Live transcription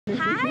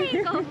Hi,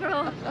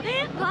 GoPro.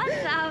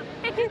 What's up?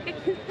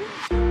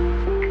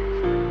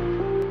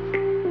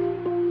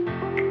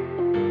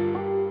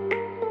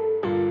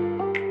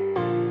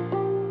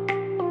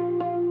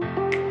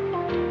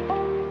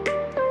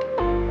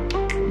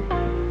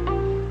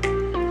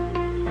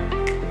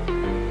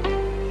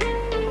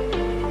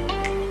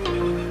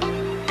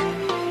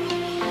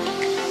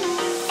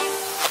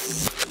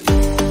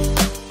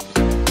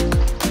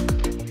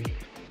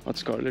 आज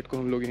Scarlett को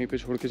हम लोग यहीं पे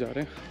छोड़ के जा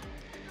रहे हैं।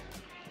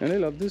 And I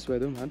love this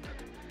weather, man.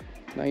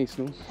 Nice,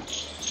 no?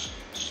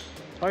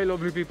 Hi,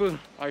 lovely people.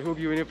 I hope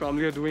you and your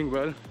family are doing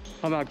well.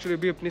 हम एक्चुअली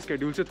अभी अपनी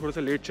स्केड्यूल से थोड़ा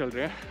सा लेट चल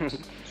रहे हैं।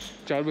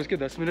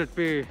 4:10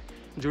 पे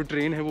जो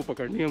ट्रेन है वो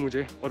पकड़नी है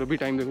मुझे, और अभी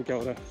टाइम देखो क्या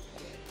हो रहा है।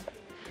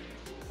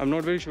 I'm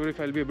not very sure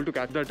if I'll be able to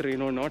catch that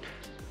train or not,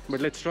 but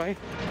let's try.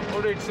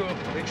 Alright, so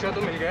rickshaw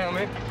तो मिल गया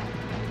हमें,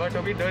 बट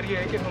अभी डर ये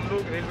है कि हम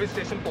लोग रेलवे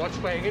स्टेशन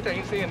पहुँच पाएंगे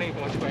टाइम से या नहीं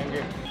पहुँच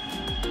पाएंगे।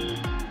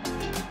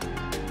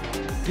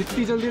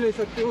 जितनी जल्दी ले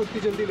सकते हो उतनी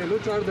जल्दी ले लो,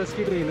 4:10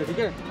 की ट्रेन है, ठीक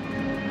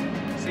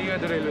है। सी you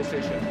at the railway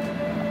station.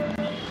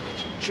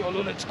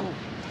 चलो लेट्स गो।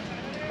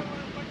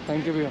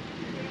 थैंक यू भैया,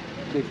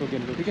 देखो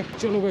गेम को, ठीक है।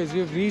 चलो guys, we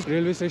have reached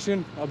railway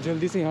station. अब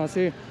जल्दी से यहाँ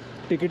से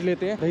टिकट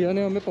लेते हैं। भैया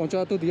ने हमें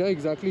पहुँचा तो दिया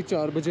एग्जैक्टली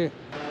 4 बजे।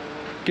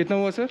 कितना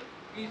हुआ सर?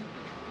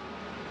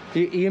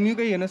 ये EMU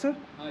का ही है ना सर?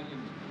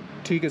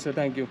 ठीक है सर,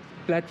 थैंक यू।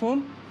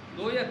 प्लेटफॉर्म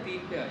 2 या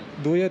 3 पे आई।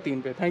 2 या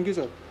 3 पे, थैंक यू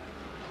सर।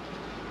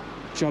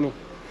 चलो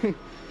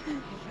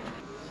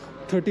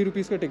 30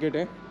 रुपीज़ का टिकट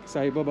है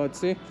साहिबाबाद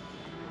से।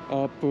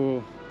 आप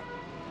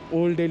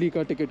ओल्ड दिल्ली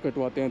का टिकट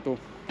कटवाते हैं तो।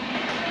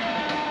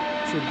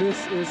 So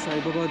this is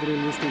Sahibabad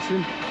railway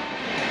station.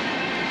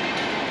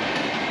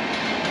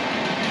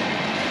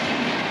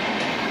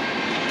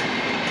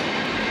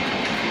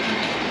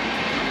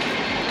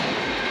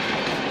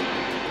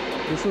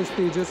 This is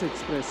Tejas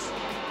express.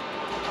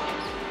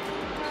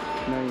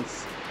 Nice.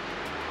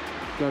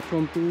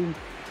 Platform 2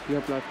 या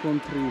प्लेटफॉर्म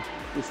 3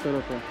 इस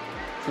तरफ है,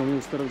 तो हमें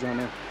उस तरफ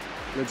जाना है।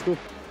 Let's go.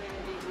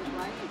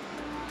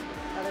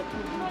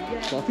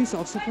 काफ़ी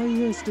साफ सफाई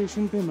है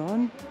स्टेशन पे,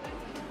 मैन।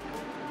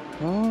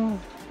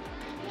 हाँ,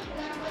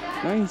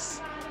 nice.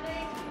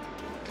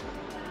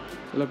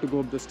 We'll have to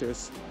go up the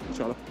stairs.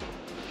 चलो,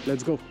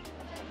 let's go.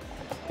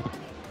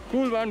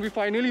 Cool man, we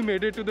finally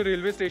made it to the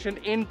railway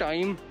station in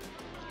time.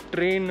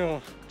 Train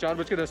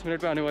 4:10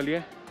 पे आने वाली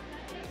है,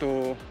 तो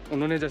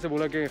उन्होंने जैसे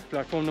बोला कि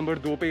प्लेटफॉर्म नंबर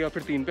 2 पे या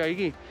फिर 3 पे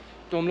आएगी,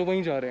 तो हम लोग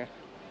वहीं जा रहे हैं।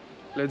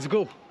 Let's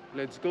go,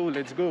 let's go,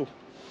 let's go.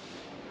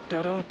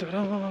 Ta-da,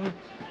 ta-da.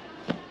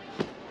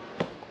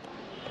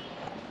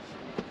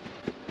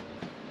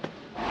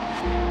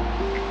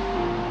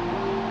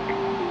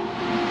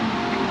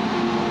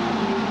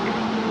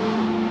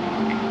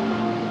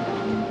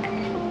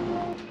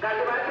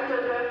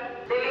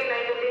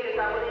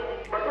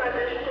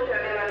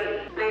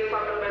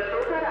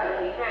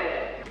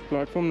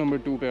 Platform number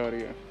 2 पे आ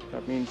रही है।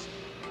 That means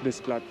this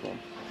platform.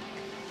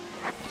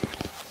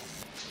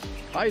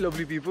 Hi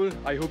lovely people,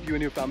 I hope you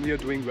and your family are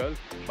doing well.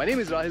 My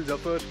name is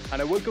rahilzafar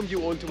and I welcome you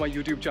all to my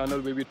YouTube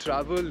channel where we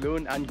travel,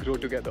 learn and grow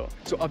together.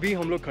 So अभी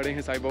हम लोग खड़े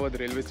हैं Sahibabad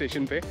railway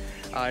station पे,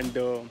 and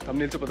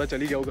thumbnail से पता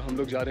चल ही गया होगा हम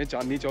लोग जा रहे हैं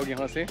चांदनी चौक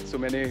यहाँ से। So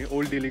मैंने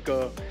ओल्ड दिल्ली का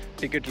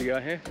टिकट लिया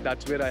है,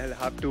 that's where I'll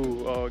have to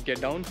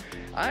get down.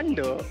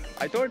 And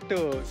I thought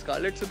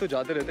Scarlett से तो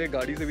जाते रहते हैं,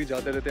 गाड़ी से भी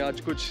जाते रहते हैं,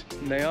 आज कुछ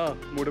नया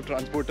मोड ऑफ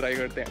ट्रांसपोर्ट ट्राई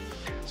करते हैं।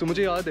 So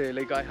मुझे याद है,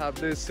 like I have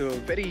this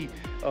very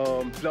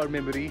blur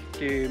memory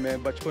कि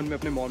मैं बचपन में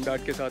अपने मॉम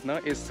डैड के साथ ना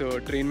इस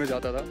ट्रेन में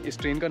जाता था। इस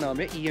ट्रेन का नाम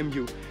है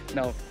EMU।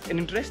 Now an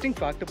interesting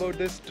fact about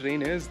this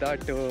train is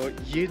that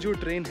ये जो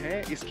ट्रेन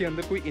है इसके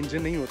अंदर कोई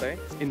इंजन नहीं होता है।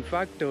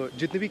 इनफैक्ट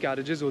जितने भी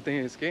कैरेजेस होते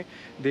हैं इसके,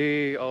 they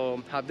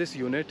have this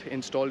unit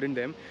installed in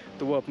them,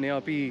 तो वो अपने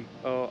आप ही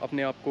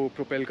अपने आप को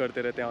प्रोपेल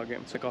करते रहते हैं आगे।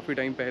 से काफ़ी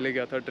टाइम पहले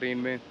गया था ट्रेन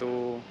में,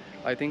 तो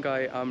I think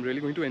I am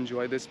really going to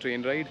enjoy this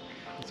train ride.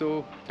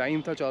 So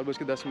time था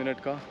 4:10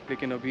 का,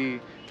 लेकिन अभी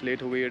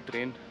लेट हो गई है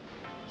train.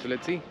 So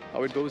let's see how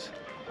it goes.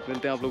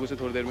 मिलते हैं आप लोगों से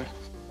थोड़ी देर में।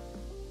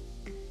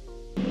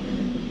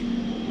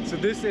 So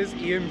this is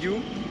EMU,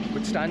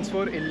 which stands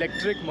for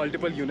Electric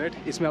Multiple Unit.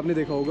 इसमें आपने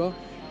देखा होगा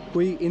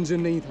कोई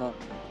इंजन नहीं था।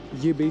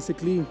 ये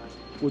बेसिकली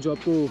वो जो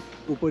आपको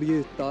ऊपर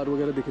ये तार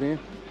वगैरह दिख रहे हैं,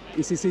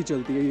 इसी से ही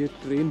चलती है ये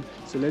train.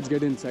 So let's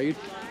get inside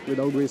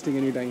without wasting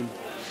any time.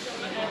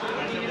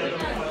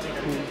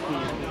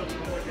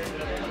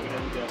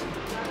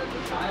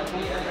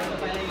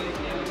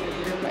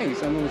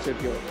 Nice, I'm gonna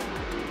sit here.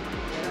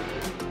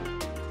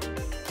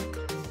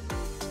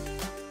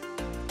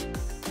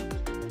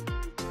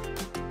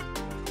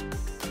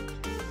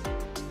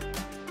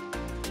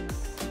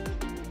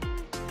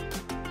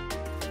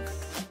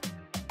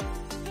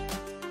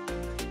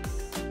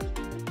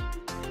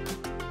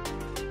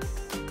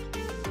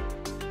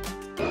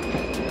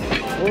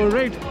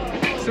 Alright,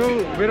 so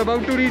we're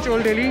about to reach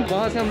Old Delhi.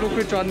 वहाँ से हम लोग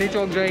फिर चांदनी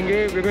चौक जाएंगे.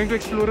 We're going to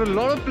explore a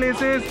lot of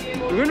places.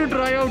 We're going to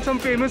try out some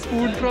famous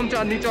food from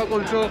Chandni Chowk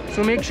also.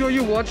 So make sure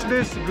you watch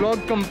this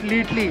vlog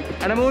completely.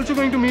 And I'm also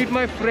going to meet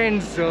my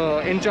friends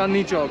in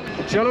Chandni Chowk.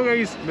 चलो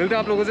guys, मिलते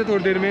हैं आप लोगों से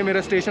थोड़ी देर में.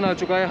 मेरा station आ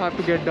चुका है. I have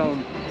to get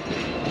down.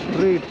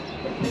 Great.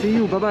 See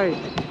you. Bye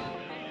bye.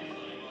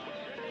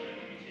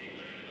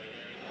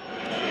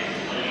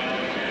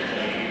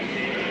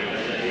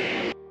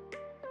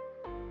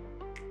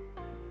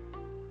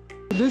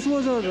 This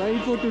was our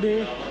ride for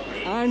today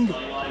and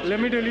let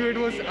me tell you it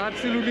was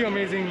absolutely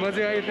amazing.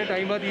 मज़े आए इतने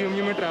टाइम बाद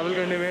EMU में ट्रैवल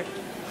करने में.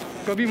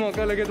 कभी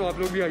मौका लगे तो आप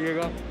लोग भी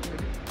आइएगा.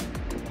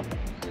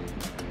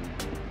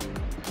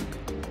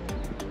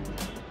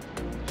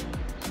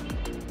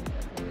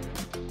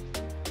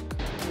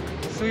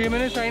 तो ये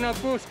मैंने साइन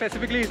आपको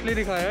स्पेसिफिकली इसलिए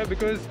दिखाया है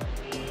बिकॉज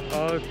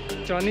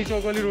चांदनी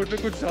चौक वाली रोड पे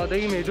कुछ ज़्यादा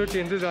ही मेजर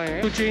चेंजेस आए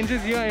हैं. तो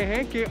चेंजेस ये आए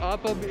हैं कि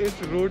आप अब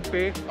इस रोड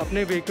पे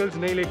अपने व्हीकल्स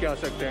नहीं लेके आ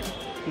सकते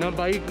हैं. ना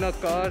बाइक ना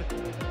कार,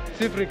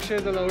 सिर्फ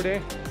रिक्शेज अलाउड हैं.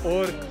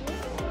 और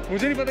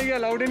मुझे नहीं पता ये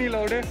अलाउड है नहीं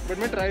अलाउड है, बट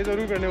मैं ट्राई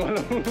ज़रूर करने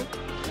वाला हूँ.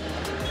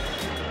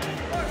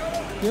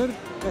 यार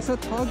ऐसा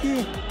था कि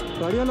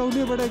गाड़ियाँ अलाउड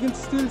नहीं, but I can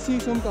still see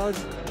some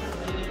cars.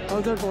 How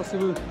is that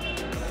possible?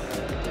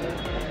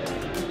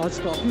 आज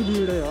काफ़ी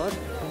भीड़ है यार.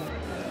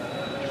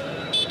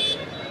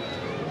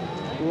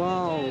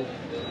 वाओ.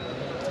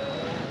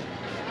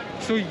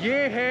 सो ये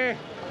है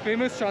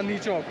फेमस चांदनी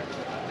चौक.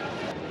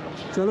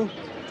 चलो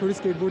थोड़ी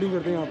स्केटबोर्डिंग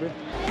करते हैं यहाँ पे.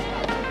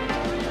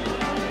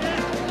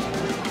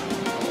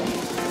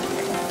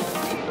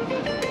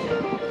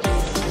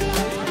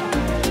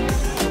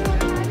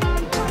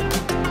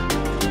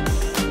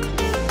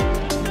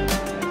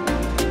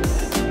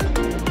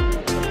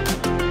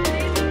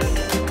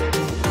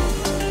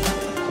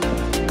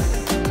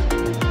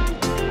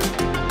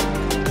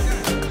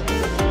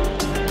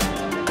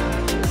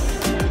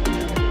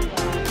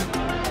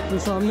 तो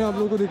सामने आप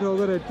लोगों को दिख रहा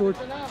होगा red fort.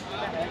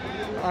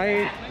 I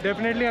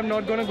definitely I am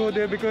not gonna go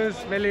there because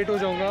मैं लेट हो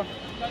जाऊंगा.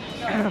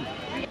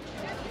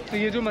 तो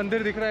ये जो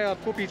मंदिर दिख रहा है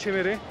आपको पीछे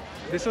मेरे,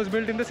 this was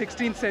built in the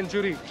 16th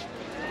century.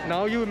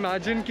 Now you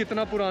imagine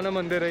कितना पुराना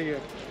मंदिर है ये.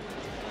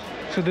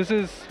 So this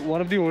is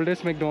one of the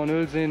oldest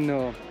McDonald's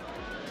in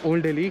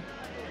old Delhi.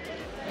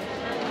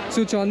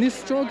 So Chandni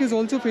Chowk is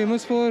also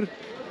famous for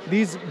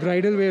these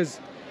bridal wears.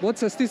 बहुत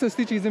सस्ती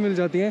सस्ती चीज़ें मिल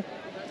जाती हैं.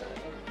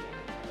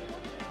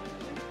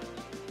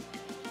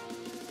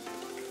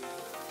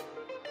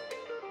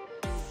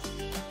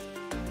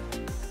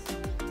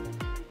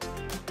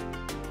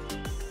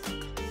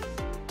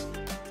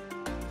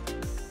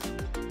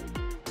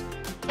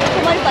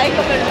 बाइक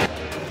पकड़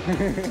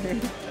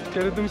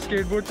कह रहे तुम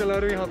स्केटबोर्ड चला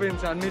रहे हो, यहाँ पे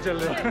इंसान नहीं चल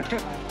रहा.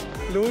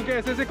 लोगों के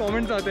ऐसे ऐसे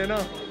कमेंट्स आते हैं ना,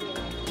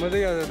 मज़ा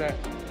ही आ जाता है.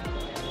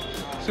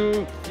 सो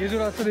ये जो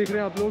रास्ता देख रहे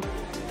हैं आप लोग,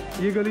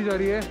 ये गली जा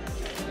रही है,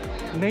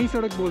 नई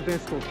सड़क बोलते हैं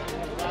इसको,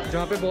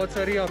 जहाँ पे बहुत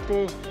सारी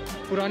आपको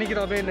पुरानी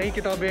किताबें, नई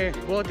किताबें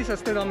बहुत ही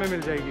सस्ते दाम में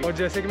मिल जाएगी. और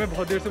जैसे कि मैं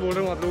बहुत देर से बोल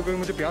रहा हूँ आप लोगों को,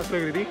 मुझे प्यास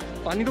लग रही थी.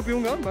 पानी तो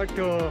पीऊँगा but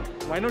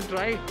why not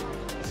try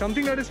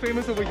something that is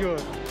famous over here.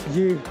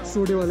 ये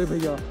सोडे वाले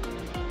भैया,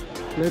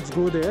 let's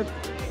go there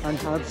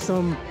and have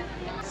some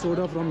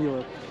soda from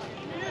here.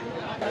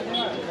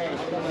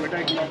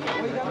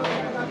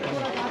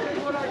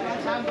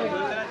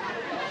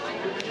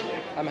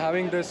 I'm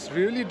having this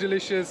really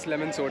delicious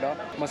lemon soda.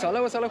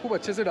 मसाला वसाला खूब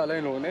अच्छे से डाला है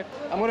इन लोगों ने.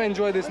 I'm gonna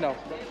enjoy this now.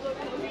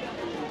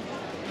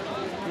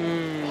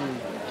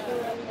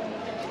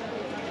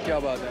 क्या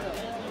बात है.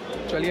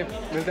 चलिए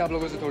मिलते हैं आप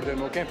लोगों से थोड़ी देर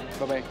में. Okay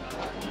bye bye.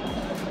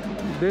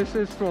 This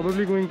is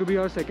probably going to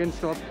be our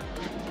second stop,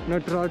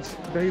 Nataraj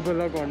दही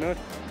भल्ला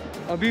कॉर्नर.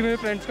 अभी मेरे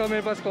फ्रेंड्स का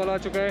मेरे पास कॉल आ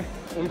चुका है.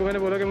 उनको मैंने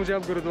बोला कि मुझे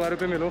आप गुरुद्वारे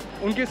पे मिलो.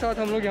 उनके साथ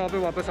हम लोग यहाँ पे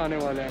वापस आने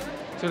वाले हैं.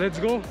 So let's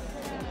go.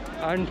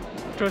 And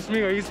trust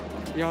me guys,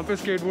 यहाँ पे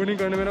स्केटबोर्डिंग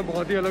करने में ना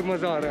बहुत ही अलग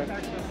मज़ा आ रहा है.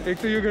 एक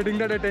तो you getting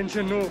that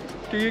attention no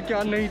कि ये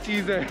क्या नई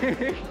चीज़ है.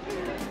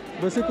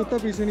 बस ये कुत्ता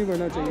पीछे नहीं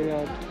बढ़ना चाहिए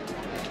यार.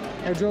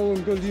 और जाओ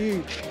अंकल जी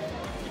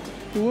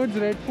टूवर्ड्स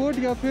रेड फोर्ट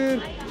या फिर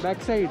बैक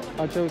साइड.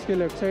 अच्छा उसके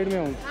लेफ्ट साइड में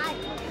हूँ.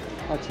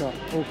 अच्छा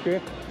ओके,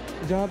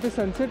 जहाँ पे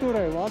सनसेट हो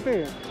रहा है वहाँ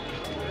पे.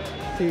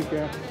 ठीक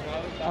है,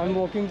 I'm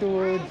walking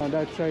towards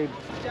that side.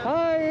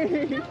 Hi.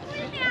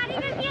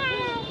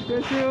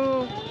 कैसे हो?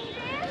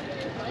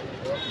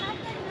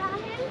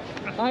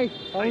 Hi,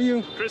 how are you?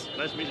 Chris,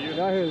 nice to meet you.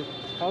 Rahil,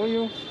 how are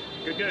you?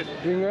 Good, good.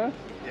 Doing well?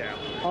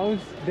 Yeah.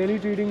 How's Delhi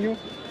treating you?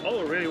 Oh,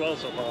 really well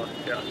so far.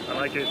 Yeah, I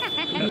like it.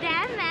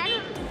 Damn man,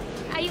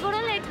 are you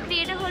gonna like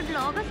create a whole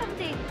vlog or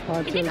something?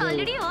 Is it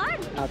already on?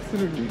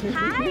 Absolutely.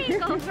 Hi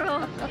GoPro.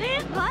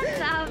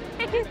 What's up?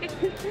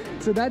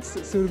 So that's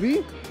Surbhi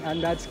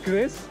and that's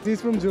Chris.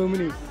 He's from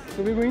Germany.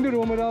 So we're going to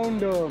roam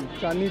around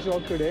Chandni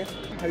Chowk today.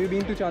 Have you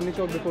been to Chandni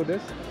Chowk before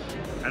this?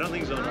 I don't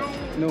think so.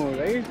 No,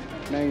 right?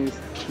 Nice.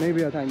 नहीं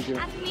भैया, thank you.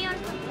 Ask me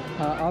also.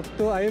 हाँ आप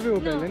तो आए हुए हो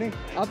पहले. नहीं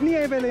आप नहीं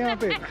आए पहले यहाँ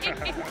पे.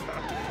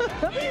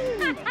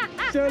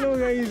 चलो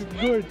guys,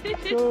 good.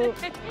 So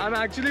I'm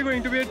actually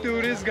going to be a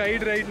tourist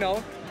guide right now.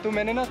 तो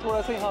मैंने ना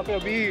थोड़ा सा यहाँ पे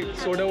अभी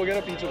सोडा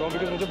वगैरह पी चुका हूँ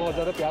बिकॉज मुझे बहुत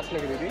ज़्यादा प्यास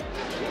लग रही थी.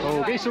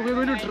 Okay so we are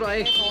going to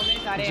try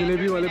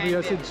jalebi वाले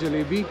भैया से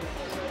जलेबी.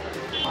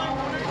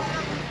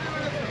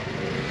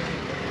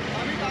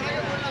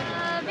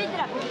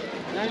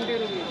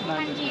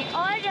 हाँ जी,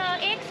 और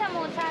एक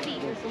समोसा भी.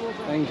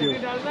 Thank you.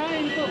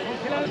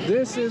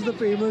 This is the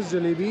famous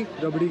jalebi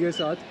रबड़ी के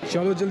साथ.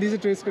 चलो जल्दी से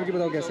टेस्ट करके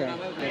बताओ कैसा है.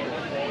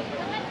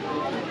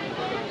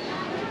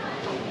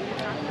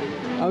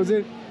 How is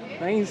it?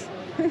 Nice.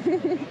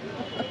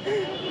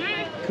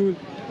 Cool.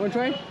 Want to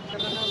try?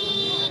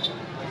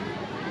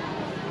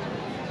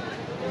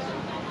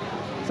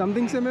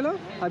 Something similar?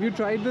 Have you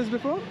tried this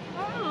before?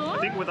 I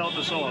think without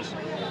the sauce.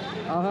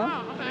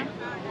 Okay.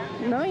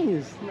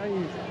 Nice,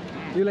 nice.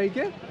 You like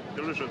it?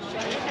 Delicious.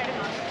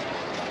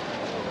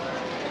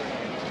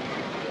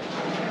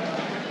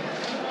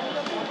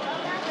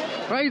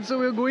 Right, so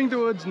we're going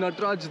towards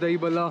Natraj Dahi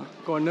Balla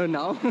corner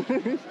now.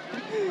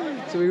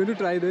 So we're going to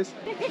try this.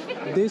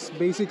 This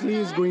basically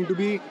is going to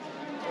be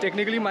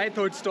technically my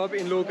third stop.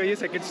 In logo ka ye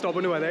second stop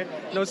hone wala hai.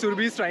 Now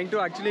Surbhi is trying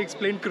to actually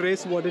explain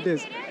Chris what it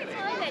is.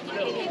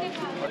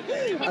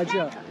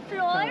 Acha.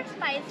 Flour,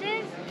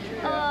 spices,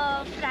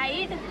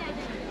 fried.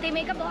 They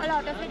make a ball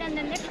out of it and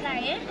then they fry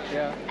it.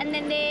 Yeah. And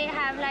then they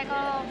have like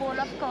a bowl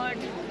of curd.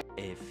 A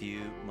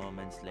few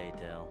moments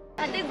later.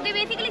 They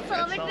basically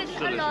serve it with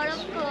a lot of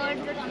curd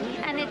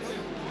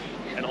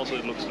And also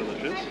it looks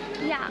delicious.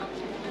 yeah.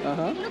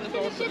 It looks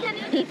delicious and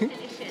it tastes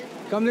delicious.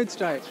 Come, let's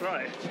try.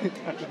 Try.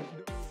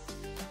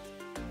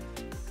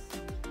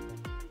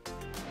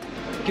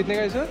 कितने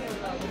का है sir?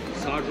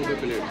 60 रुपये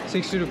plate.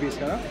 60 rupees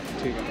का ना?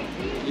 ठीक है।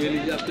 ये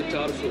लीजिए आपके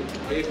 400।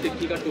 एक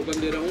टिक्की का टोकन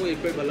दे रहा हूँ, एक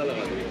प्लेट भल्ला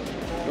लगा दीजिए।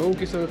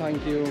 Okay sir, thank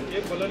you.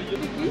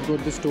 You got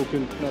this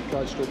token,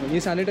 Natraj token. ये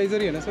sanitizer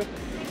ही है ना सर?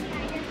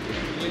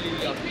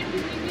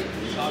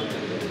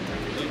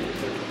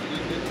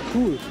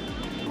 Cool.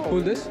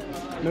 Cool this.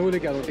 मैं वो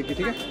लेके आ रहा हूँ टिक्की,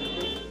 ठीक है?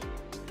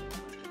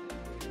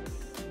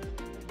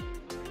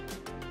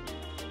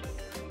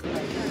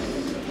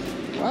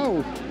 Wow,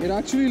 it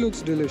actually looks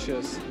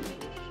delicious.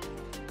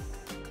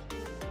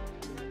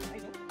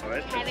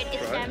 Alright. Have it,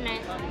 it's damn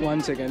nice.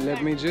 One second,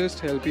 let me just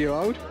help you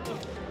out.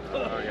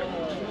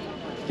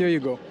 Here you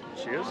go.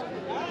 Cheers.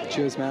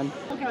 Cheers, man.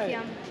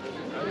 Yum.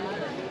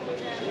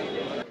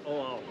 Oh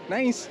wow.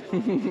 Nice.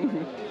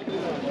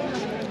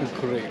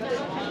 Great.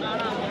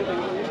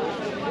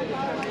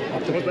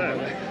 What's that?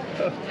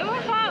 It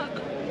was hot.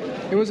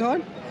 It was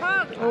hot?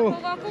 Hot. Oh. I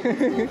forgot to do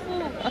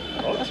fufu.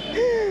 What?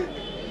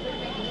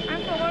 I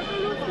forgot to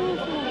do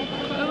fufu.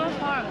 It was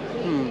hot.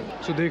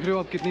 So देख रहे हो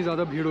आप कितनी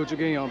ज़्यादा भीड़ हो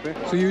चुकी है यहाँ पे.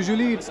 So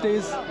usually it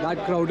stays that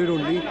crowded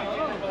only.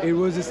 It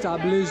was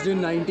established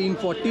in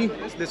 1940.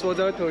 This was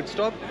our third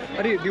stop.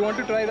 Arey, do you want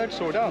to try that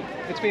soda?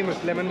 It's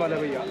famous, lemon wala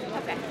bhaiya.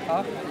 Okay.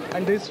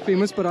 And this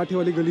famous parathe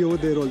wali gali over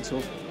there also.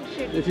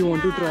 If you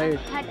want to try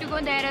it. Had to go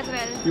there as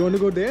well. You want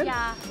to go there?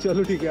 Yeah.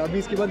 चलो ठीक है. अभी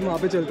इसके बाद वहाँ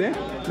पे चलते हैं.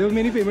 There are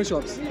many famous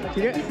shops.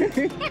 ठीक है?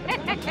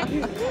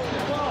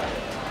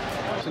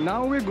 So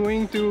now we're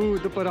going to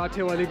the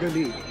parathe wali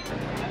gali.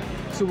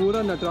 So वो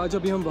रहा नटराज.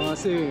 अभी हम वहाँ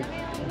से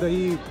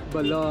दही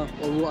बल्ला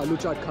और वो आलू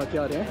चाट खा के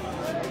आ रहे हैं.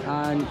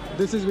 And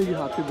this is where you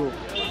have to go.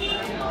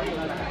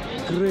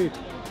 Great.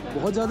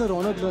 बहुत ज़्यादा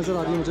रौनक नज़र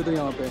आ रही है मुझे तो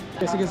यहाँ पे.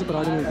 कैसे कैसे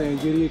पराठे मिलते हैं.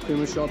 ये रही एक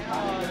famous shop.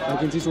 I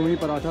can see so many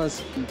parathas.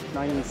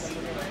 Nice.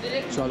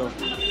 चलो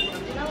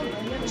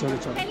चलो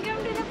चलो. Welcome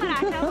to the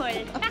paratha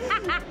world.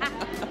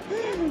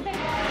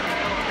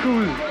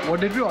 Cool. What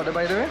did we order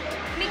by the way?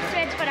 Mixed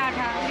veg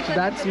paratha.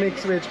 That's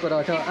mixed veg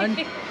paratha. And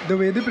the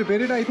way they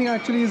prepare it I think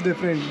actually is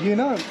different. ये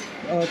ना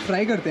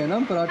fry करते हैं ना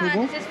पराठे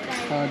को.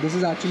 हाँ, this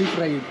is actually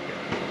fried.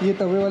 ये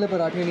तवे वाले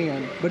पराठे नहीं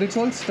हैं. But it's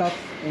all stuff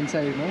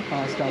inside, no?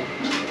 हाँ, stuff.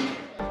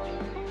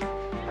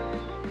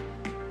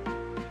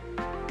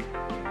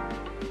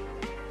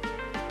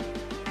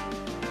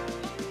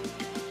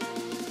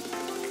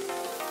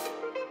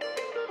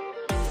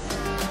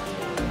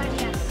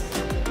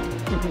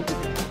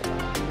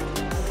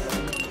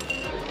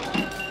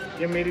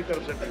 ये मेरी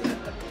तरफ से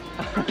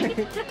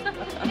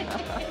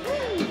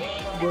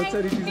बहुत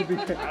सारी चीज़ें पिक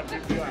है.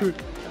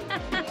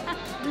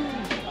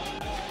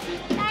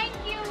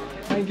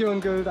 Thank you,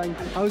 uncle. Thank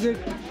you. How's it?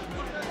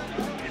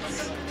 It's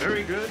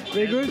very good.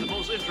 Very good? It's the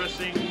most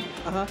interesting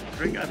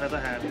drink I've ever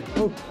had.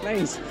 Oh,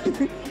 nice.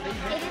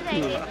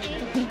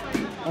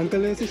 Uncle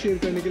ने इसे शेयर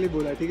करने के लिए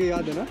बोला, ठीक है,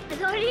 याद है ना?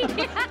 Sorry.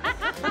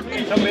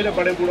 सब मेरे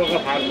बड़े बूढ़ों का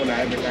हाथ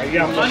बनाया बेटा. ये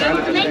हम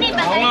नहीं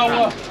बताइए.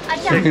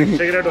 अच्छा.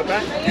 सिगरेट होता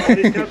है.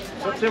 इसका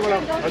सबसे बड़ा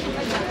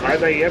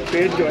फायदा ये है,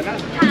 पेट जो है ना,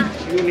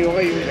 यूँ नहीं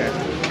होगा, यूँ है.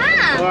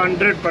 वो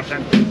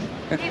 100%.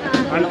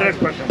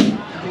 100%.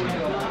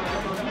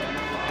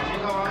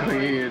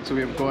 Great. So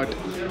we've got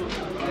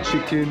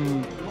chicken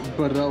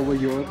barra over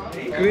here.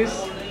 Chris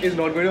is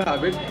not going to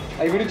have it.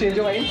 Are you going to change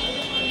your mind?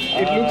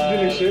 It looks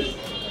delicious.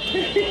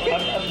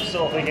 I'm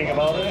still thinking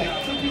about it.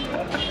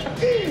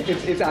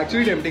 It's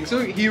actually tempting. So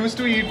he used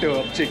to eat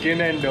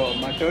chicken and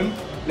mutton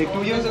like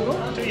 2 years ago.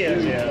 2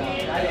 years,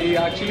 yeah. He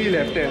actually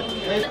left it.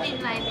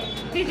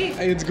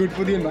 It's good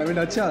for the environment.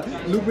 Acha,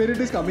 look where it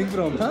is coming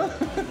from, huh?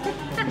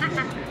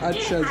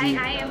 Acha ji.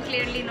 I am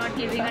clearly not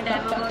giving a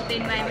damn about the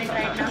environment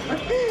right now.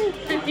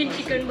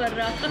 Chicken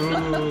barra.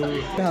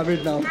 Have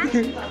it now.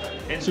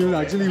 She was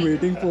actually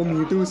waiting for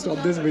me to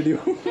stop this video.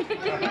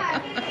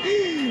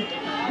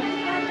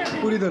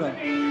 पूरी तरह.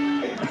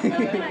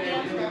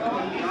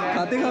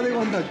 खाते खाते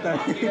कौन थकता है?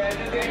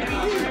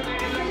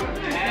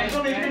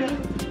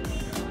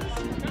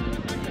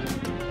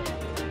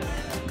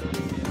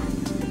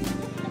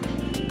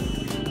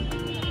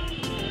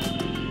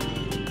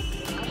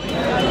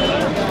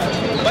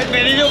 भाई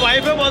मेरी जो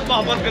वाइफ है बहुत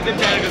मोहब्बत करते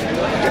प्यार करती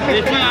है.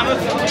 इसमें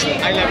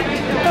I love you.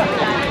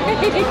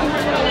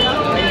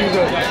 Thank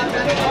you, sir.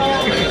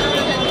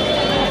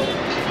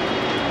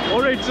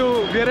 Alright, so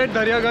we are at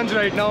Daryaganj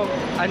right now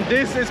and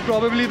this is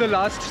probably the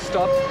last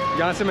stop.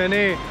 यहाँ से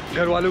मैंने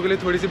घर वालों के लिए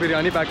थोड़ी सी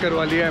बिरयानी पैक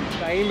करवा ली है.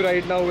 Time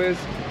right now is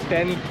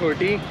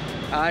 10:30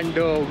 and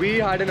we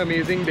had an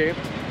amazing day.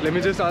 Let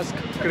me just ask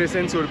Chris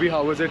and Surbi,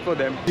 how was it for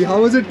them?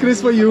 How was it,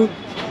 Chris, for you?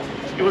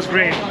 It was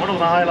great. One of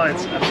the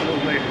highlights,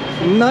 absolutely.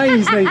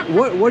 Nice, nice.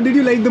 What did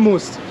you like the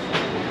most?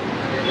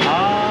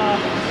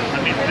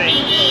 Let me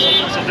think.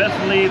 So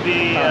definitely the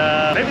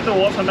maybe the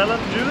watermelon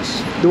juice.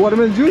 The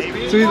watermelon juice?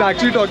 Maybe. So he's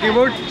actually talking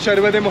about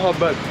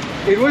Sharbat-e-Mohabbat.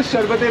 It was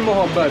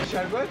Sharbat-e-Mohabbat.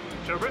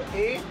 Sharbat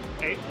A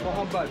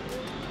Mohabbat.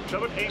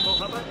 Sharbat A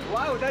Mohammed.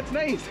 Wow, that's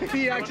nice.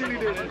 He actually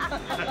did it.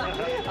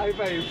 High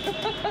five.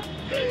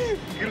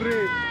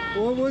 Great.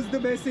 What was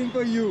the best thing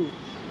for you?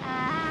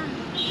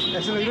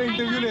 ऐसा लग रहा है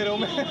interview ले रहा हूँ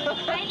मैं.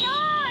 I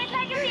know, it's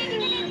like you're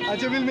taking an interview.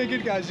 अच्छा, we'll make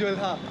it casual.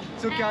 हाँ.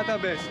 So क्या था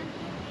best?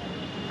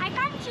 I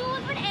can't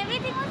choose, but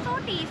everything was so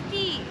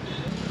tasty.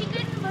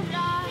 Chicken was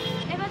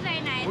it was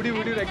very nice. Would you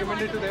And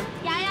recommend it to them?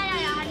 Yeah,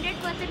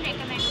 100%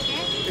 recommend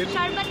it. It-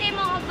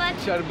 Sharbat-e-Mohabbat.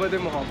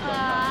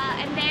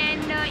 Sharbat-e-Mohabbat. And then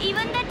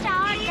even the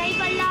chaat, dahi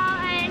balla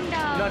and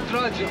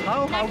Natraj.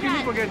 How can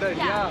you forget that?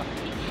 Yeah.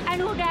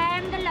 And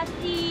udam, the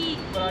lassi.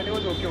 Paratha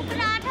was okay.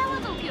 Paratha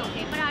was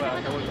okay.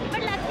 Paratha was okay.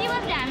 But lassi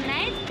was damn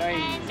nice. Nice.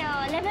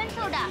 And lemon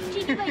soda,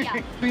 chini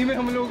bhaiya. Free में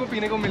हम लोगों को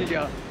पीने को मिल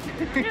गया.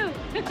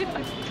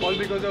 All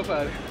because of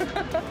her.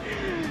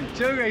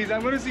 Chalo guys,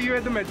 I'm going to see you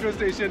at the metro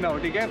station now,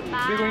 ठीक है?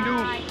 We're going to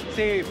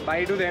say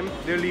bye to them.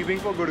 They're leaving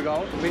for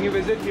Gurgaon. When you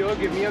visit here,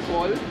 give me a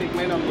call, take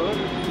my number.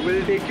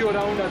 We'll take you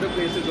around other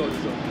places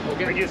also.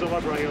 Okay? Thank you so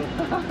much, Rahil.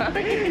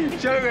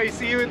 Chalo guys,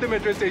 see you at the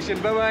metro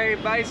station. Bye bye.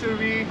 Bye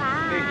Survi.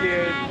 Take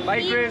care.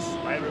 Bye Chris.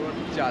 Bye everyone.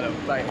 Chalo,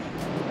 bye.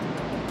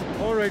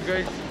 Alright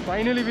guys,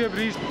 finally we have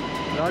reached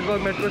Rajbagh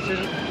metro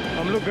station.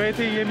 हम लोग गए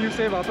थे EMU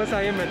से, वापस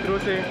आए metro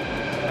से.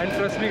 And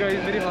trust me guys,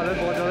 मेरी हालत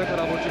बहुत ज़्यादा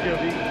ख़राब हो चुकी है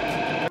अभी.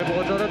 मैं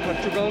बहुत ज़्यादा थक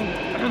चुका हूँ.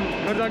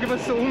 घर जाके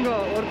बस सोऊंगा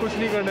और कुछ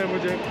नहीं करना है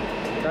मुझे.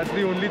 That's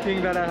the only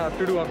thing that I have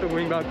to do after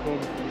going back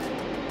home.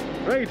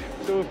 Right,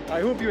 so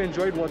I hope you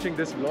enjoyed watching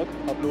this vlog.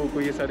 आप लोगों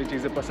को ये सारी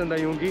चीज़ें पसंद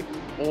आई होंगी.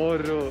 और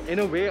in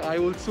a way I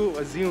also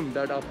assume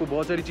that आपको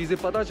बहुत सारी चीज़ें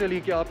पता चली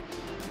कि आप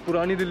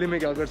पुरानी दिल्ली में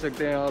क्या कर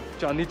सकते हैं. आप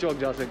चांदनी चौक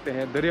जा सकते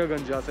हैं,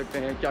 दरियागंज जा सकते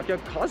हैं, क्या क्या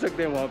खा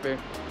सकते हैं वहाँ पे.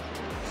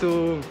 So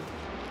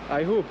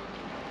I hope,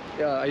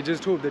 I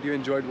just hope that you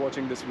enjoyed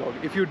watching this vlog.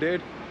 If you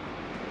did,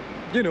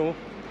 you know,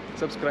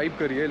 subscribe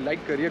करिए,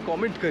 लाइक करिए,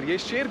 कमेंट करिए,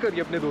 शेयर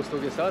करिए अपने दोस्तों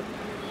के साथ,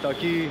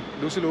 ताकि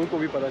दूसरे लोगों को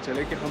भी पता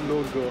चले कि हम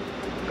लोग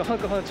कहाँ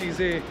कहाँ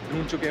चीज़ें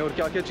ढूंढ चुके हैं और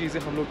क्या क्या चीज़ें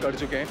हम लोग कर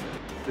चुके हैं.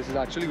 This is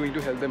actually going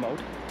to help them out.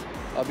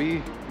 अभी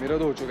मेरा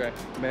तो हो चुका है,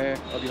 मैं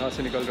अब यहाँ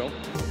से निकल रहा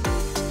हूँ.